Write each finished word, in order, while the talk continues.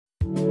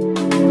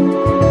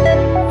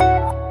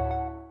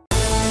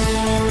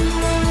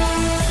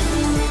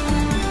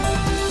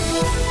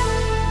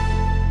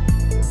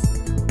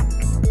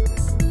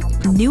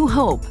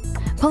hope.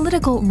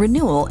 Political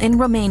renewal in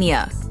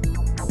Romania.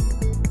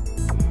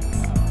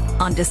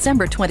 On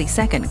December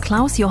 22nd,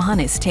 Klaus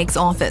Iohannis takes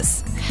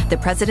office. The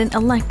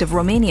president-elect of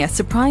Romania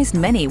surprised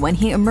many when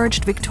he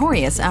emerged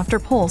victorious after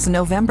polls in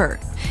November.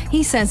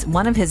 He says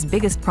one of his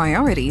biggest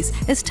priorities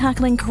is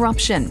tackling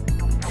corruption.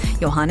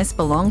 Iohannis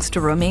belongs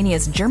to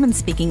Romania's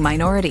German-speaking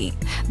minority.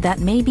 That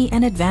may be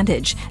an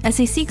advantage as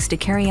he seeks to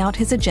carry out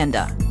his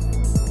agenda.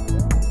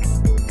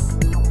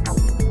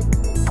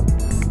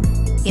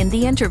 In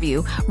the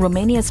interview,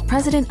 Romania's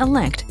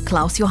president-elect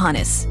Klaus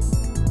Iohannis.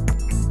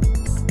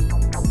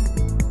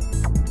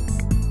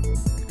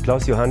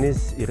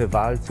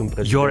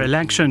 Your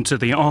election to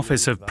the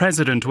office of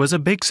president was a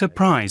big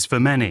surprise for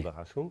many.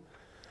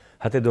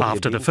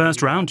 After the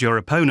first round, your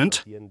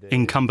opponent,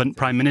 incumbent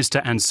Prime Minister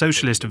and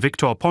Socialist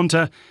Victor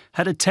Ponta,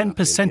 had a 10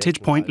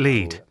 percentage point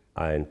lead.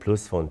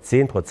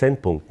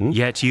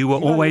 Yet you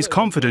were always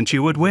confident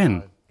you would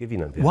win.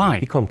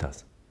 Why?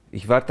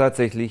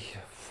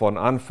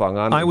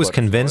 I was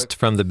convinced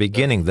from the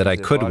beginning that I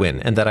could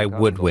win and that I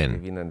would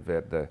win.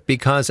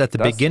 Because at the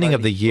beginning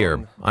of the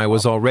year, I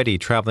was already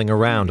traveling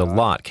around a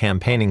lot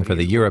campaigning for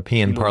the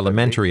European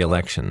parliamentary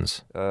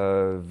elections.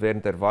 I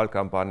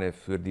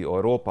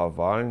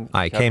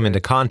came into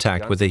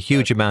contact with a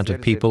huge amount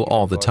of people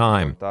all the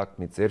time.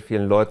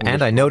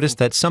 And I noticed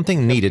that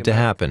something needed to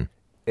happen.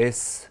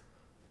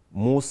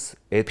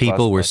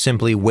 People were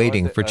simply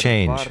waiting for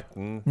change,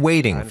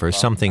 waiting for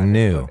something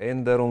new.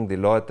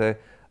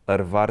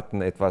 That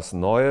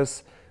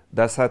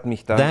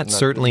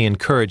certainly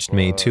encouraged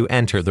me to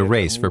enter the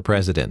race for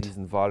president.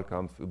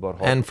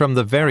 And from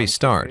the very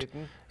start,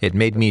 it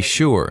made me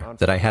sure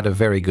that I had a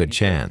very good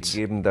chance.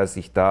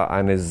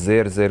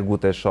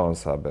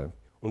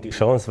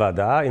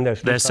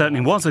 There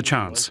certainly was a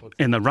chance.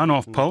 In the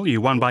runoff poll,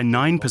 you won by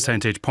 9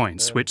 percentage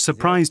points, which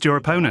surprised your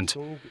opponent.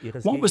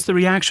 What was the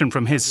reaction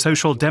from his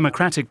Social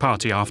Democratic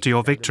Party after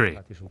your victory?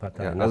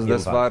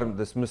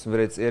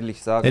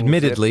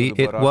 Admittedly,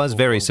 it was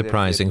very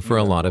surprising for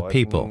a lot of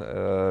people.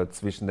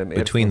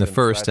 Between the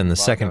first and the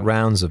second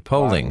rounds of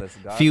polling,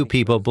 few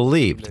people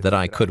believed that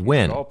I could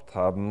win.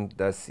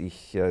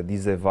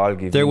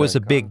 There was a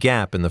big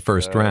gap in the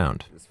first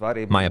round.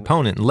 My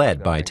opponent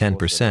led by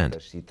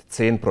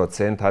 10%.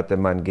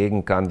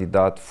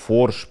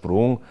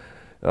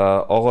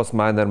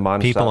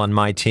 People on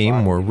my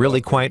team were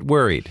really quite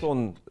worried.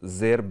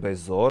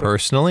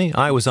 Personally,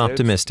 I was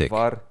optimistic.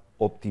 The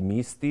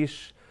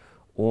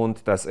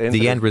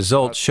end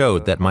result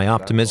showed that my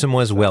optimism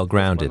was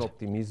well-grounded.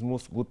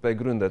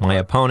 My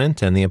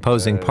opponent and the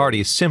opposing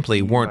parties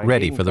simply weren't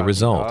ready for the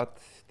result.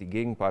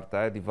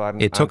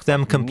 It took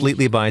them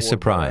completely by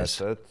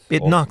surprise.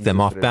 It knocked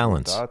them off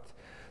balance.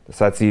 Das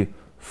hat sie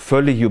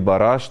völlig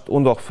überrascht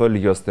und auch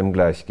völlig aus dem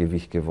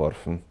Gleichgewicht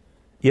geworfen.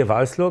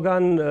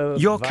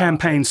 Your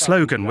campaign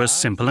slogan was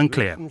simple and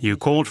clear. You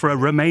called for a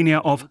Romania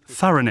of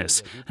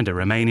thoroughness and a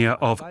Romania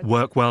of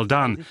work well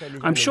done.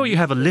 I'm sure you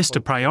have a list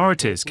of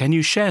priorities. Can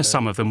you share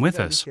some of them with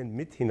us? Yes,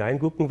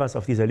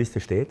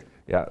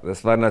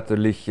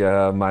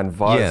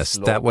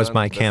 that was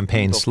my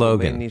campaign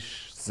slogan.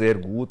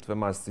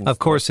 Of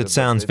course, it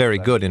sounds very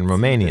good in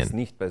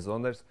Romanian.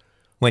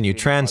 When you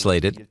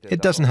translate it,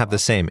 it doesn't have the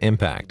same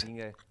impact.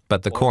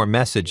 But the core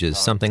message is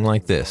something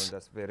like this: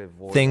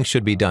 things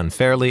should be done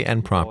fairly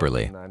and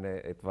properly.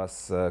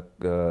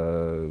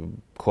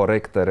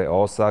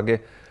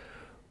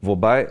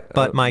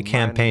 But my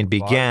campaign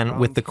began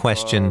with the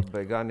question,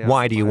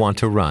 why do you want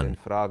to run?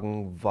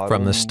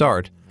 From the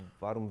start,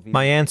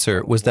 my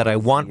answer was that I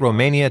want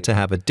Romania to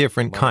have a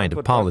different kind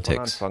of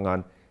politics.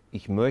 I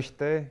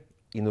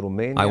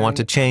want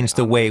to change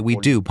the way we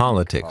do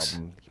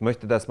politics.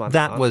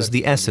 That was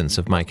the essence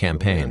of my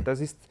campaign.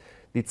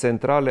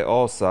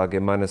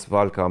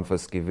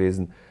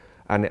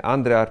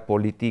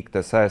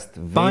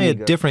 By a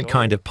different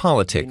kind of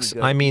politics,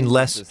 I mean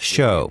less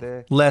show,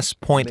 less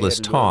pointless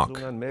talk,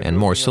 and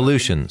more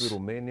solutions.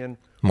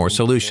 More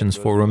solutions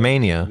for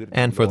Romania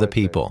and for the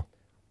people.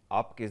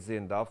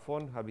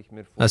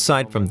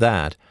 Aside from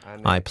that,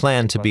 I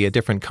plan to be a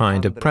different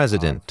kind of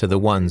president to the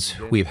ones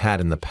we've had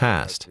in the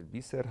past.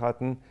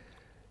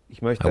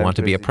 I want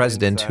to be a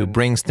president who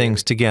brings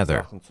things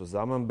together,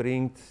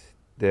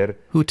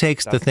 who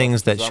takes the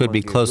things that should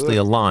be closely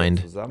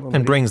aligned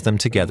and brings them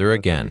together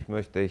again.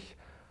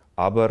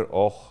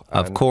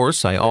 Of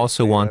course, I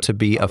also want to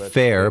be a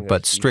fair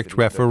but strict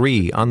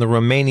referee on the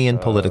Romanian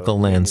political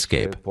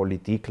landscape.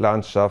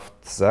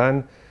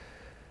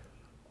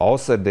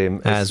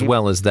 As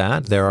well as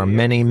that, there are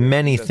many,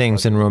 many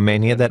things in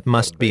Romania that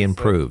must be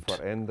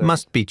improved,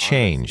 must be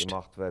changed,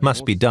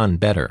 must be done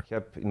better.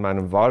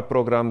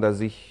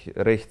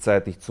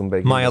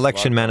 My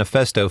election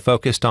manifesto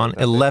focused on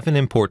 11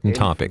 important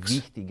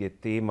topics.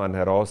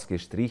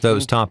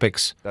 Those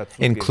topics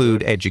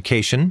include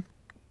education,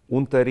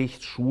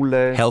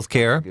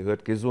 healthcare,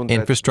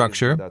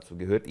 infrastructure,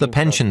 the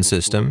pension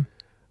system,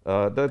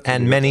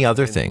 and many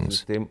other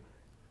things.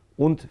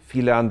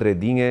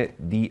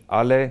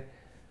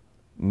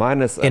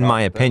 In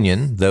my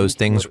opinion, those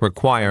things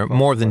require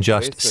more than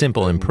just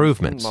simple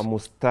improvements.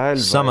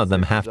 Some of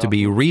them have to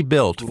be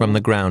rebuilt from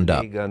the ground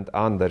up.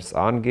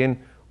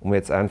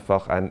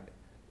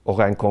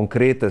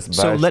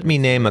 So let me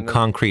name a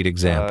concrete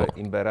example: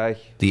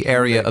 the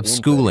area of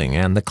schooling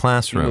and the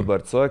classroom.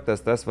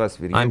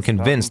 I'm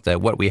convinced that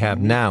what we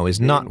have now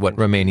is not what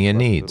Romania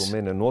needs.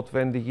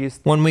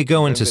 When we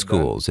go into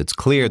schools, it's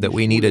clear that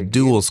we need a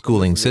dual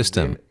schooling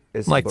system,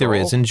 like there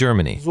is in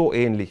Germany.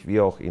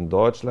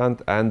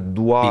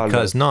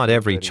 Because not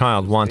every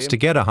child wants to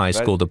get a high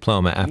school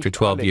diploma after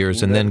 12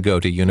 years and then go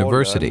to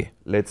university.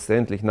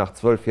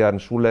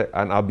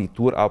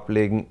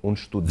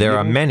 There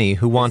are many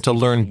who want to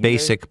learn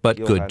basic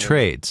but good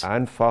trades.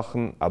 At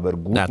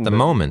the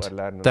moment,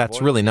 that's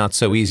really not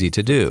so easy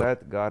to do.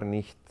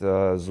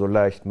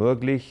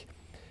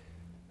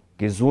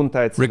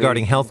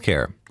 Regarding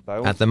healthcare,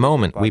 at the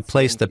moment, we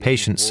place the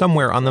patient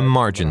somewhere on the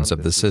margins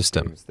of the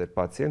system.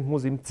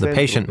 The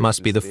patient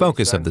must be the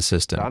focus of the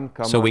system,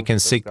 so we can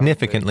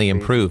significantly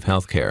improve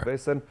healthcare.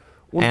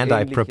 And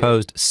I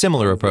proposed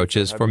similar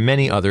approaches for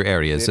many other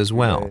areas as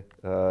well.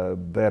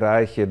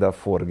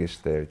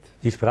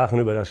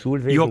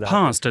 Your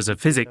past as a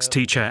physics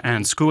teacher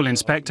and school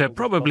inspector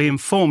probably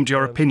informed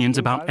your opinions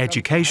about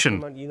education.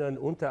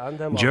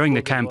 During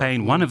the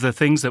campaign, one of the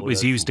things that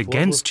was used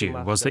against you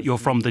was that you're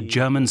from the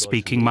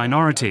German-speaking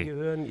minority.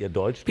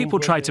 People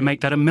tried to make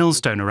that a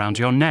millstone around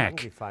your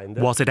neck.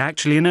 Was it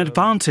actually an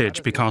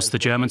advantage because the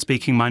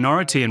German-speaking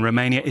minority in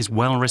Romania is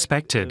well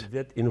respected?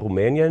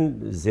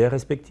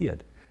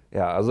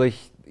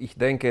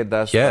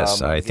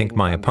 Yes, I think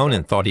my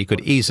opponent thought he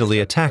could easily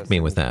attack me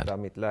with that.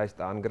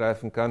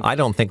 I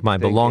don't think my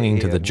belonging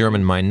to the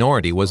German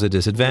minority was a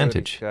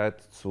disadvantage.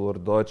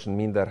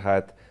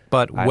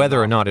 But whether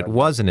or not it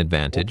was an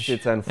advantage,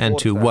 and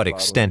to what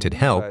extent it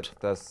helped,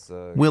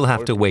 we'll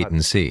have to wait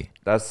and see.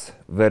 I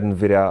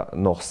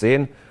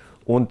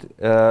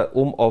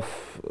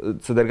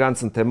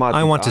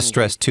want to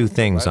stress two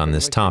things on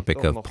this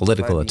topic of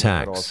political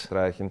attacks.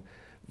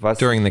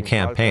 During the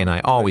campaign, I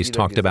always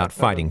talked about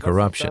fighting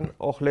corruption,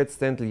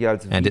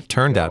 and it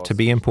turned out to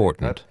be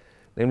important.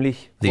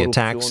 The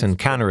attacks and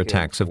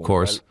counterattacks, of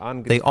course,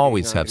 they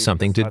always have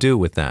something to do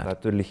with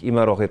that.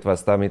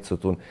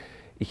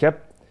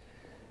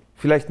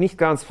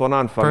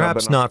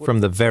 Perhaps not from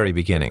the very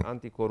beginning,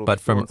 but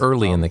from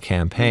early in the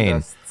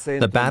campaign,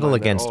 the battle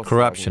against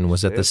corruption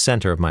was at the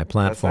center of my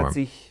platform.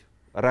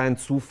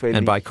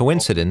 And by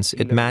coincidence,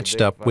 it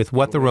matched up with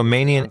what the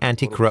Romanian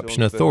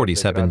anti-corruption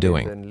authorities have been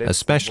doing,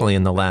 especially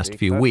in the last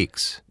few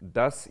weeks.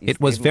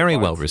 It was very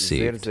well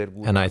received,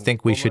 and I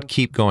think we should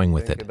keep going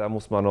with it.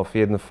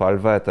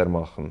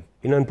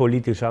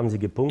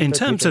 In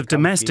terms of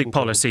domestic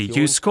policy,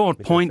 you scored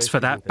points for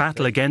that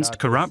battle against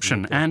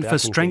corruption and for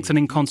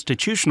strengthening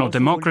constitutional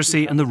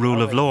democracy and the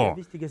rule of law.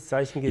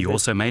 You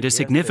also made a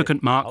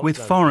significant mark with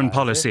foreign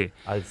policy.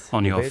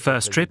 On your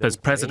first trip as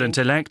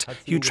president-elect,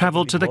 you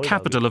traveled to the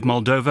capital of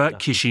Moldova,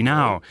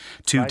 Chisinau,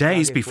 2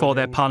 days before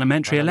their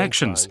parliamentary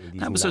elections.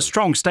 That was a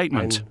strong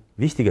statement.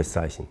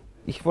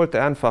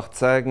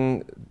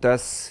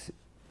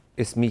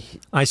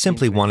 I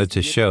simply wanted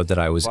to show that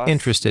I was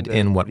interested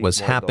in what was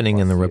happening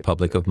in the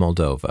Republic of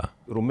Moldova.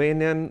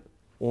 Romania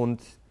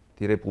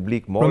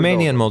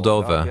and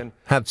Moldova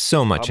have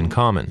so much in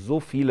common: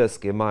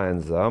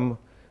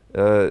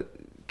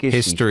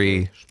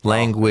 history,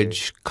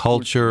 language,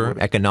 culture,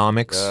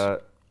 economics,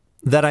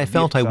 that I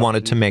felt I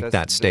wanted to make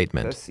that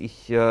statement.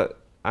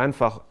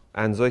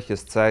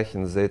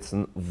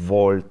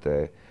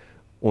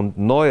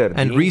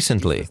 And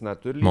recently,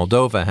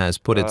 Moldova has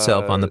put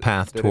itself on the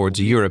path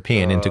towards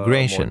European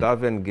integration. I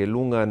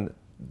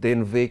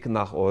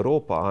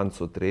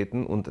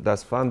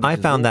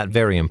found that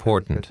very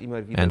important,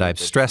 and I've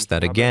stressed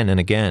that again and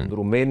again.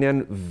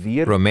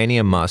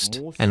 Romania must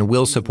and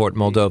will support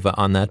Moldova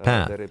on that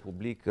path.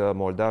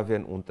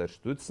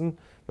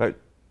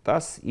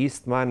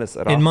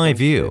 In my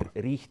view,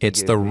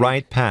 it's the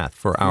right path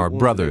for our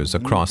brothers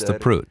across the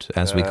Prut,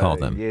 as we call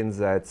them.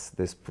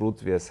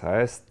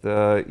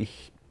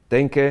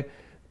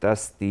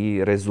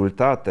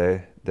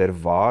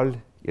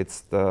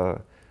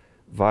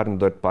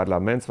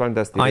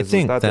 I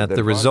think that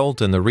the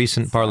result in the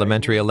recent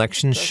parliamentary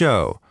elections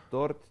show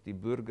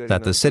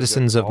that the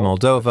citizens of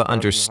Moldova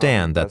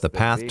understand that the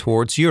path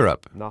towards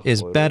Europe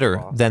is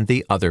better than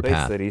the other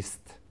path.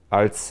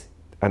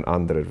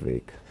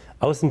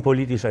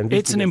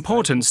 It's an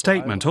important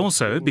statement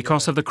also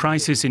because of the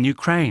crisis in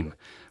Ukraine.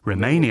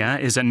 Romania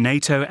is a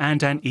NATO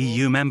and an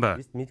EU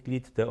member.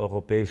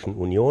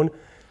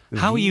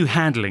 How are you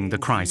handling the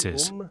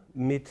crisis?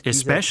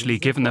 Especially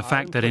given the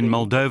fact that in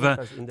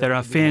Moldova there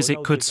are fears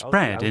it could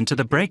spread into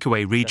the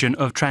breakaway region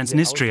of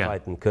Transnistria.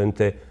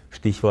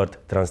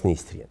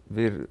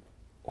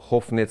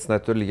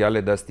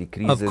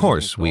 Of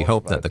course, we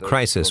hope that the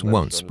crisis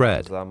won't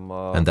spread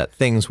and that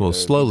things will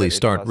slowly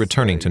start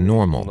returning to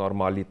normal.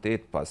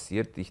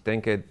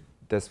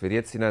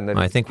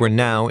 I think we're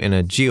now in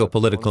a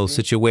geopolitical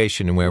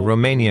situation where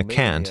Romania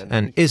can't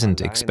and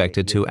isn't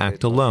expected to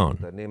act alone,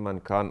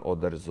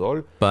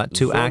 but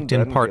to act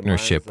in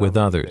partnership with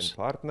others.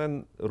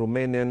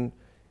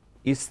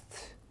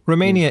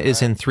 Romania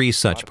is in 3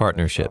 such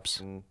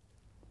partnerships.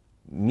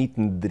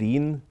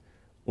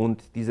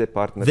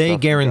 They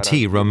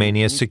guarantee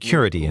Romania's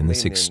security in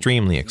this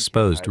extremely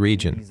exposed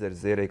region,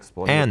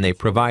 and they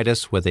provide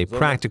us with a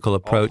practical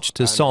approach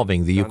to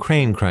solving the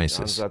Ukraine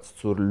crisis.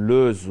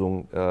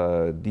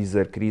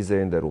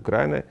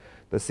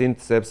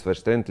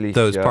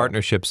 Those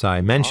partnerships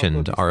I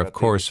mentioned are, of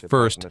course,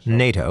 first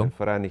NATO,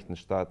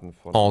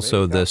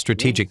 also the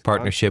strategic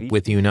partnership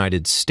with the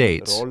United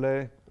States,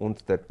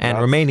 and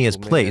Romania's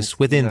place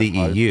within the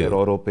EU.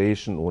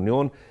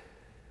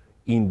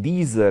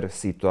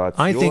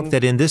 I think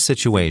that in this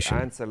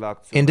situation,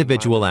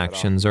 individual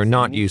actions are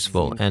not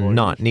useful and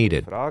not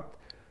needed.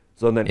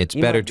 It's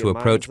better to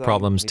approach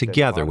problems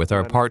together with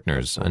our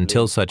partners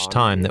until such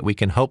time that we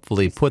can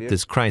hopefully put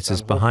this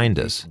crisis behind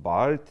us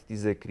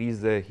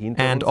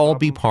and all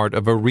be part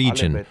of a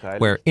region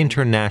where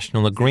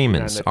international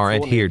agreements are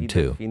adhered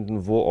to.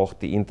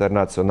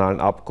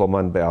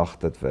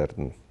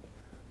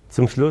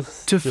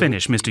 To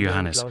finish, Mr.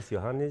 Iohannis,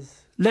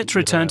 let's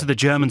return to the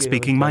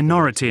German-speaking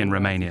minority in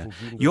Romania.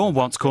 You're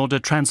what's called a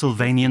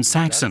Transylvanian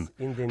Saxon.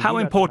 How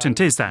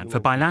important is that for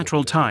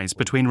bilateral ties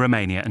between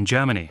Romania and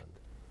Germany?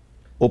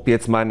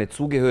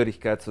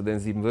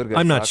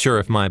 I'm not sure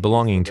if my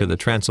belonging to the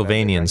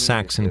Transylvanian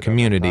Saxon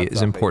community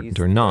is important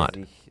or not.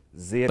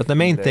 But the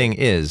main thing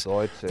is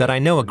that I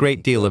know a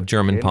great deal of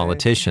German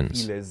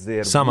politicians,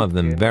 some of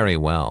them very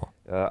well.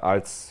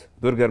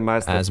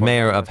 As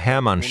mayor of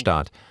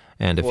Hermannstadt,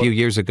 and a few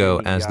years ago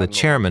as the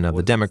chairman of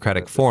the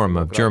Democratic Forum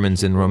of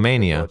Germans in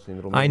Romania,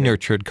 I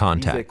nurtured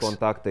contacts.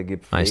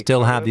 I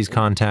still have these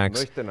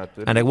contacts,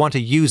 and I want to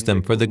use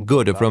them for the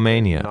good of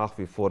Romania,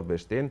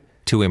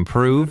 to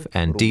improve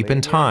and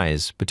deepen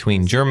ties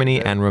between Germany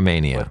and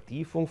Romania.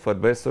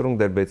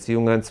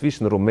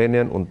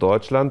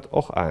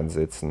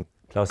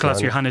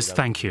 Klaus Iohannis,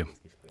 thank you.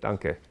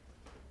 Danke.